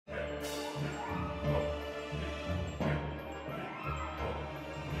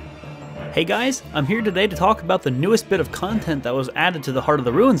Hey guys, I'm here today to talk about the newest bit of content that was added to the Heart of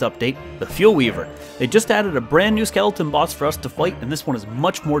the Ruins update, the Fuelweaver. They just added a brand new skeleton boss for us to fight, and this one is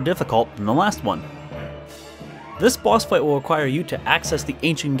much more difficult than the last one. This boss fight will require you to access the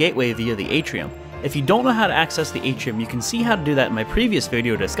ancient gateway via the Atrium. If you don't know how to access the Atrium, you can see how to do that in my previous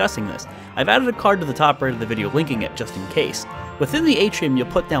video discussing this. I've added a card to the top right of the video linking it just in case. Within the Atrium, you'll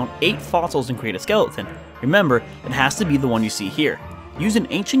put down 8 fossils and create a skeleton. Remember, it has to be the one you see here. Use an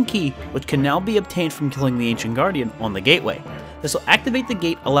ancient key, which can now be obtained from killing the ancient guardian on the gateway. This will activate the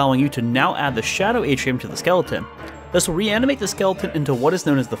gate, allowing you to now add the shadow atrium to the skeleton. This will reanimate the skeleton into what is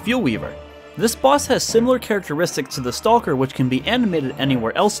known as the Fuelweaver. This boss has similar characteristics to the Stalker, which can be animated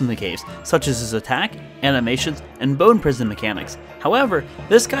anywhere else in the caves, such as his attack, animations, and bone prison mechanics. However,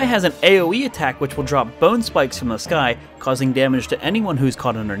 this guy has an AoE attack which will drop bone spikes from the sky, causing damage to anyone who's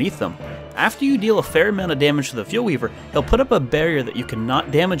caught underneath them. After you deal a fair amount of damage to the Fuelweaver, he'll put up a barrier that you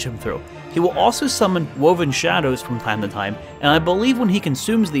cannot damage him through. He will also summon woven shadows from time to time, and I believe when he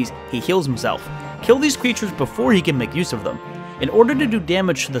consumes these, he heals himself. Kill these creatures before he can make use of them. In order to do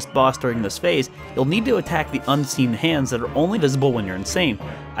damage to this boss during this phase, you'll need to attack the unseen hands that are only visible when you're insane.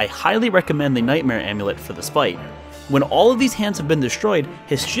 I highly recommend the Nightmare Amulet for this fight. When all of these hands have been destroyed,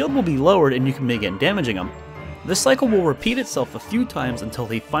 his shield will be lowered and you can begin damaging him. This cycle will repeat itself a few times until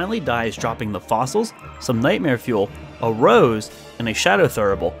he finally dies, dropping the fossils, some nightmare fuel, a rose, and a shadow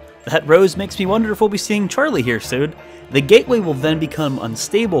Thurible. That rose makes me wonder if we'll be seeing Charlie here soon. The gateway will then become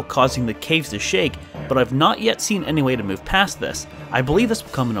unstable, causing the caves to shake, but I've not yet seen any way to move past this. I believe this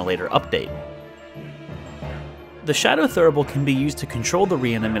will come in a later update. The shadow Thurible can be used to control the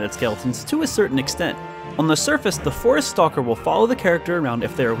reanimated skeletons to a certain extent. On the surface, the forest stalker will follow the character around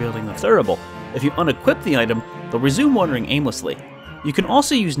if they are wielding the Thurible. If you unequip the item, they'll resume wandering aimlessly. You can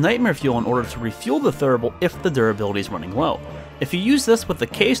also use nightmare fuel in order to refuel the Thurible if the durability is running low. If you use this with the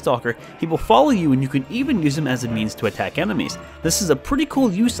cave stalker, he will follow you and you can even use him as a means to attack enemies. This is a pretty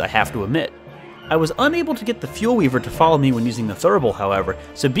cool use, I have to admit. I was unable to get the Fuelweaver to follow me when using the Thurible, however,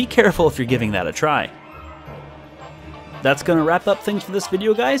 so be careful if you're giving that a try. That's gonna wrap up things for this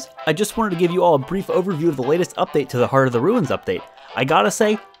video, guys. I just wanted to give you all a brief overview of the latest update to the Heart of the Ruins update. I gotta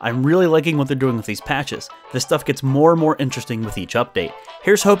say, I'm really liking what they're doing with these patches. This stuff gets more and more interesting with each update.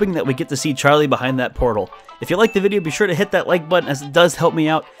 Here's hoping that we get to see Charlie behind that portal. If you liked the video, be sure to hit that like button as it does help me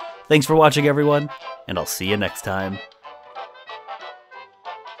out. Thanks for watching, everyone, and I'll see you next time.